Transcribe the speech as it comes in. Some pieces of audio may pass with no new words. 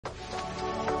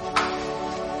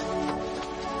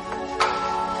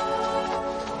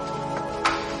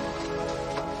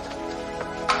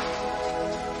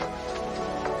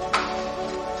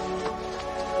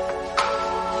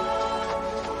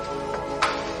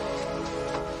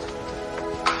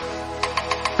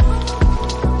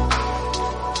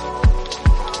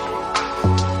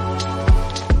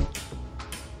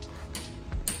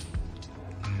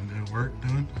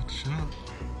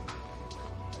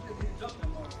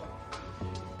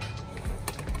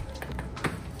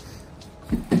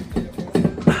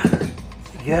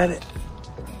got it?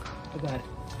 I got it.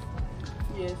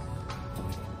 Yes.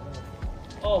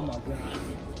 Oh my god.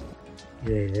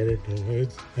 You already ordered the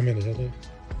hoods? I mean the headlight?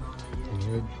 No, not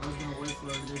yet. I was gonna wait for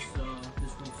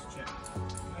this week's check.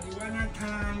 You run on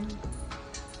time.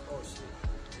 Oh shit.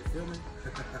 You feel me?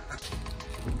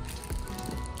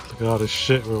 Look at all the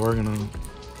shit we're working on.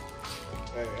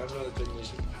 Hey, I'm not a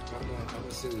technician. I'm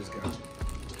a serious guy.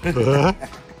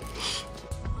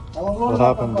 What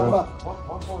happened, bro?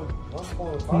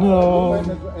 1.5. No.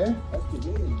 That's too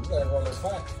big. You gotta run as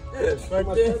fast. Yeah,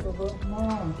 right there. Come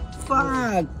on. Fuck!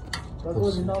 I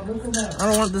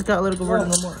don't want this catalytic converter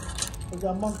no more. Right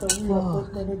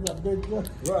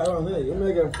on there. You're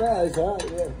making fast, huh?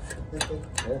 Yeah.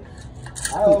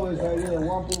 I always say,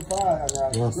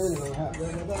 1.5. Yes.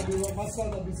 My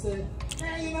son will be saying,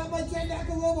 hey, you know what, Jay, I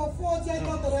can roll my 4 Jay,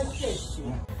 go to that shit.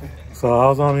 So I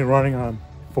was only running on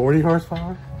 40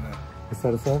 horsepower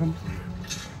instead of 7.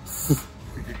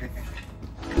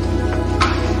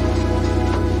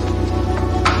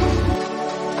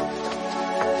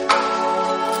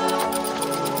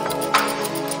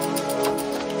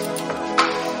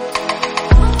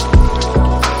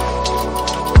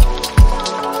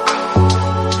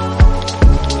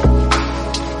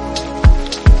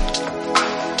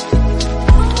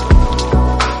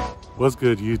 What's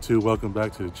good, YouTube? Welcome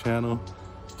back to the channel.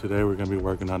 Today we're going to be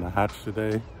working on the hatch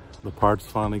today. The parts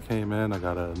finally came in. I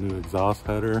got a new exhaust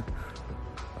header,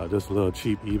 just a little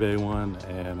cheap eBay one,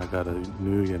 and I got a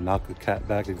new Yonaka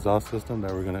Catback exhaust system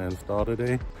that we're going to install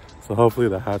today. So hopefully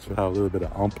the hatch will have a little bit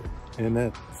of oomph in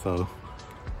it. So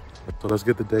let's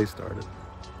get the day started.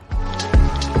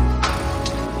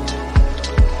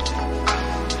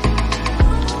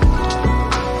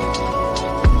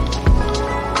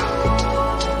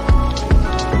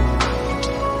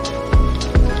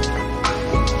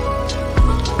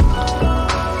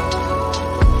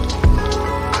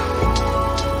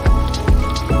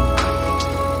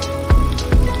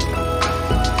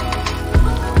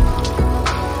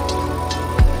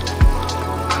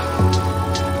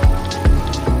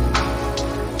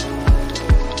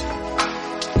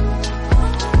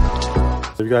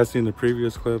 If you guys seen the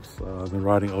previous clips, I've been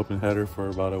riding open header for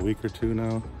about a week or two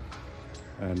now,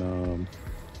 and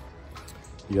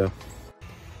yeah,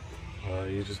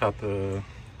 you just have to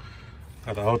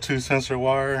got the O2 sensor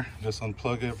wire, just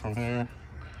unplug it from here,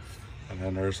 and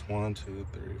then there's 1, 2,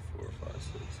 3, 4, 5, 6.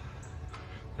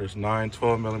 There's 9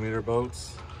 12mm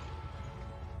bolts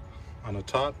on the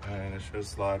top, and it should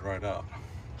slide right out.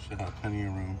 Should have plenty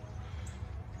of room.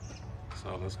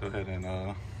 So let's go ahead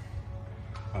and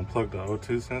unplug the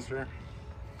O2 sensor.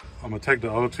 I'm gonna take the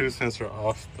O2 sensor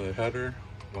off the header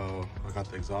while I got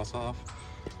the exhaust off.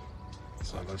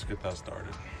 So let's get that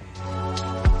started.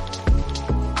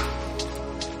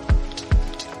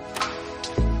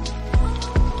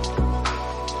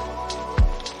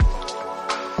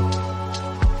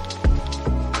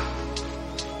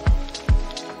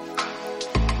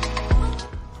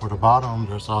 For the bottom,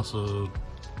 there's also a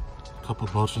couple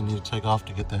bolts you need to take off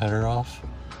to get the header off.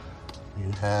 You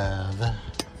have,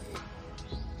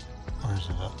 where's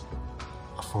it at?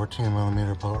 A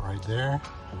 14mm bolt right there.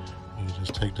 You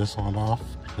just take this one off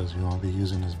because you won't be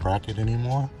using this bracket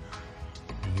anymore.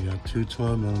 And you got 2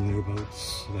 12mm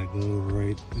bolts that go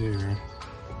right there.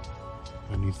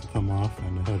 That needs to come off,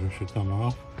 and the header should come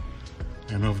off.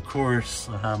 And of course,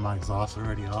 I have my exhaust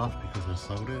already off because I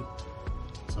sewed it.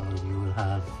 So you would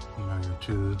have, your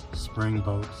 2 spring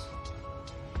bolts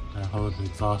that hold the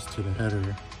exhaust to the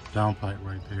header downpipe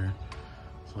right there.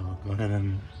 So go ahead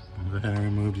and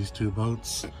remove these 2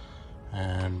 bolts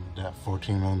and that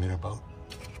 14mm bolt.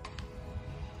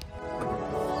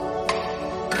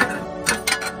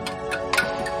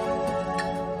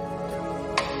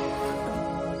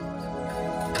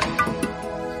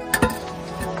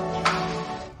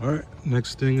 All right,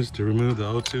 next thing is to remove the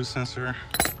O2 sensor.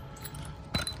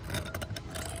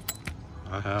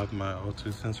 I have my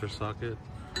O2 sensor socket.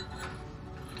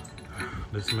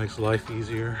 This makes life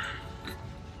easier.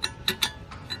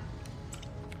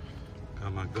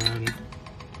 Got my gun.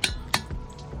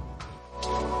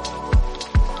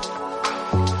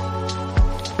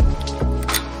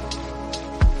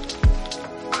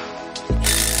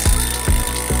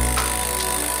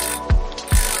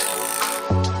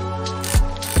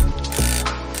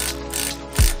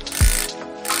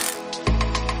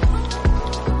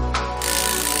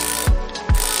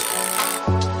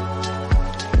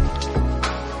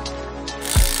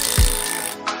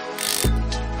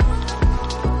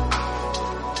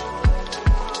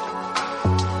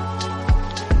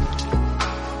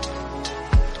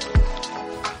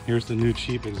 Here's the new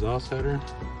cheap exhaust header.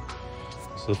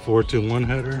 It's a 4-to-1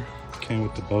 header. came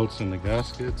with the bolts and the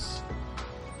gaskets.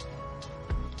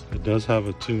 It does have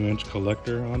a 2-inch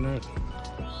collector on it.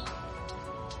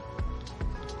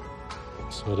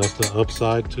 So that's the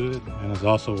upside to it, and it's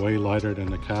also way lighter than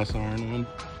the cast iron one.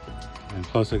 And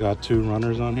plus it got 2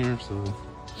 runners on here, so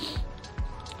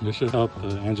this should help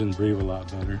the engine breathe a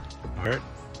lot better. All right,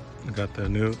 I got the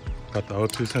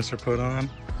O2 sensor put on,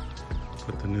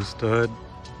 put the new stud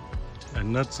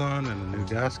and nuts on, and the new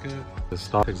gasket. The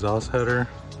stock exhaust header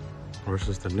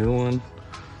versus the new one.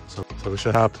 So we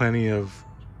should have plenty of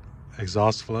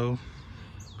exhaust flow.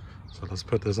 So let's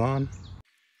put this on.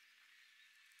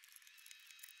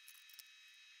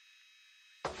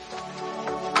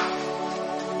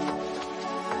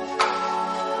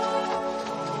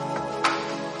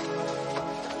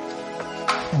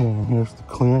 And here's the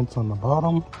clearance on the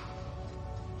bottom.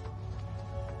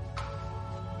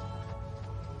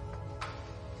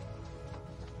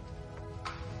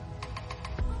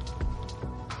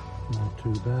 Not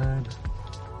too bad.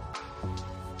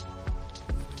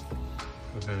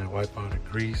 We're gonna wipe all the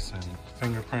grease and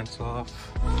fingerprints off.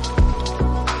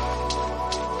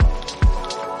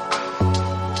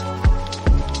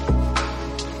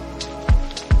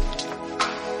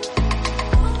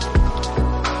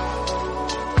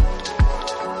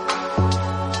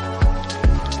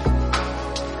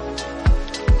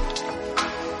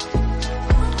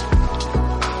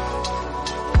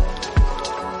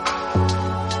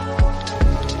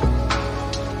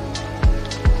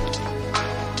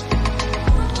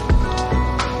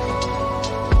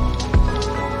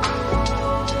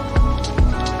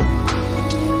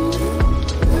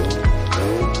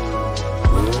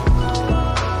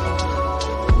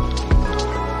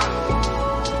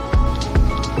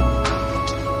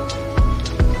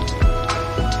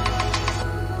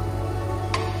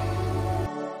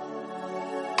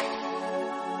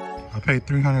 I paid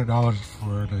 $300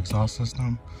 for the exhaust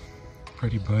system,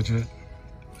 pretty budget.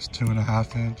 It's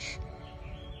 2.5 inch,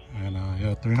 and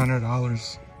yeah,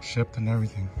 $300 shipped and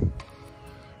everything,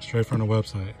 straight from the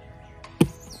website.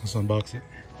 Let's unbox it.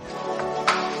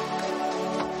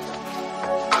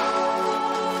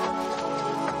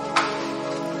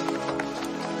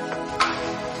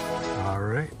 All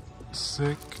right,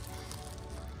 sick.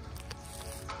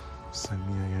 Send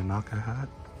me a Yonaka hat,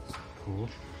 cool.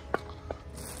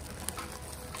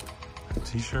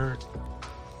 T-shirt.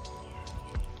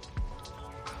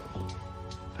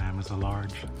 Damn, it's a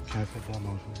large. Can't fit that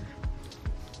much here.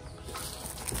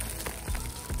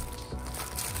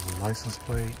 License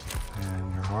plate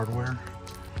and your hardware.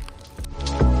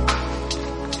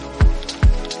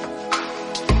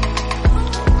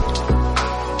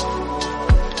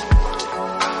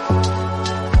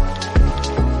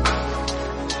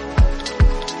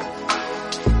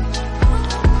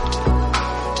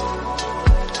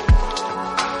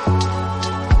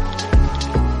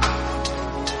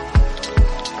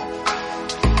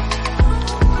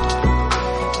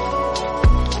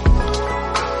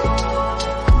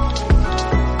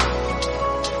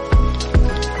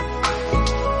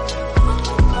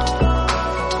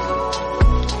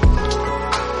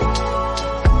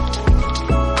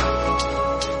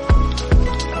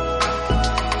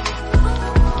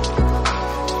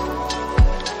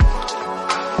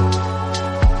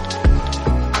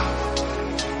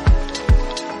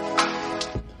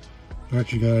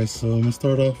 Alright you guys, so I'm going to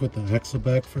start off with the axle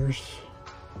back first.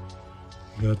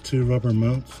 You got 2 rubber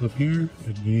mounts up here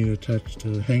that you need to attach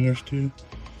to hangers to.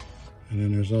 And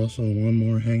then there's also one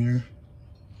more hanger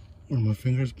where my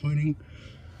finger's pointing.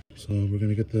 So we're going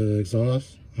to get the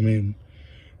exhaust. I'm going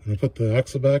to put the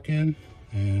axle back in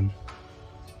and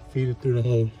feed it through the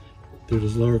hole, through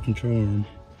this lower control arm.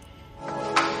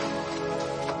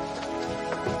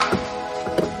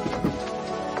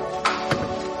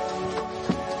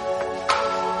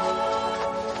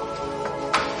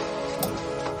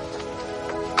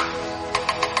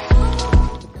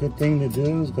 Good thing to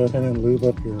do is go ahead and lube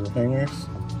up your hangers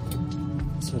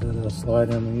so that it'll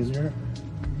slide in easier.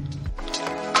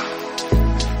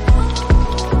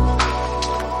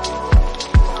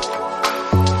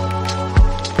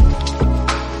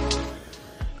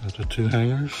 Got the 2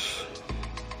 hangers.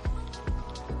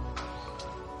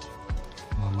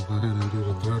 I'm gonna go ahead and do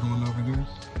the 3rd one over here.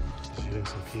 Shoot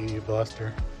some PE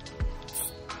blaster.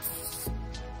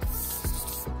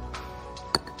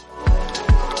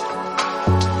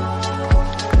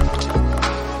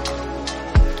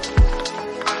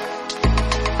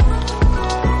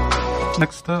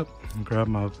 Next up, I'm grab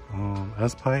my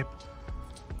S-pipe,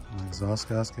 my exhaust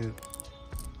gasket,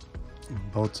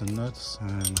 bolts and nuts,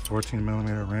 and a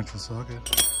 14mm wrench and socket.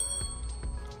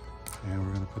 And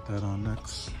we're gonna put that on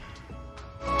next.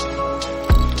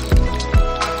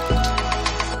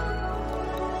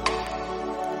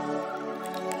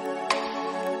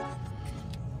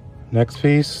 Next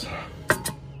piece,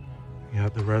 you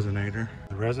have the resonator.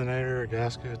 The resonator, a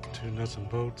gasket, 2 nuts and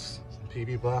bolts, some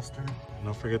PB blaster. And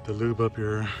don't forget to lube up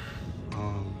your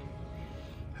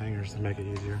hangers to make it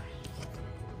easier.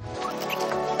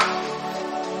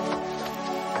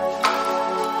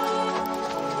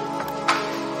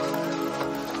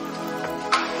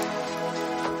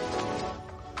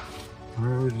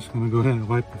 Alright, we're just gonna go ahead and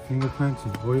wipe the fingerprints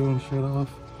and oil and shit off.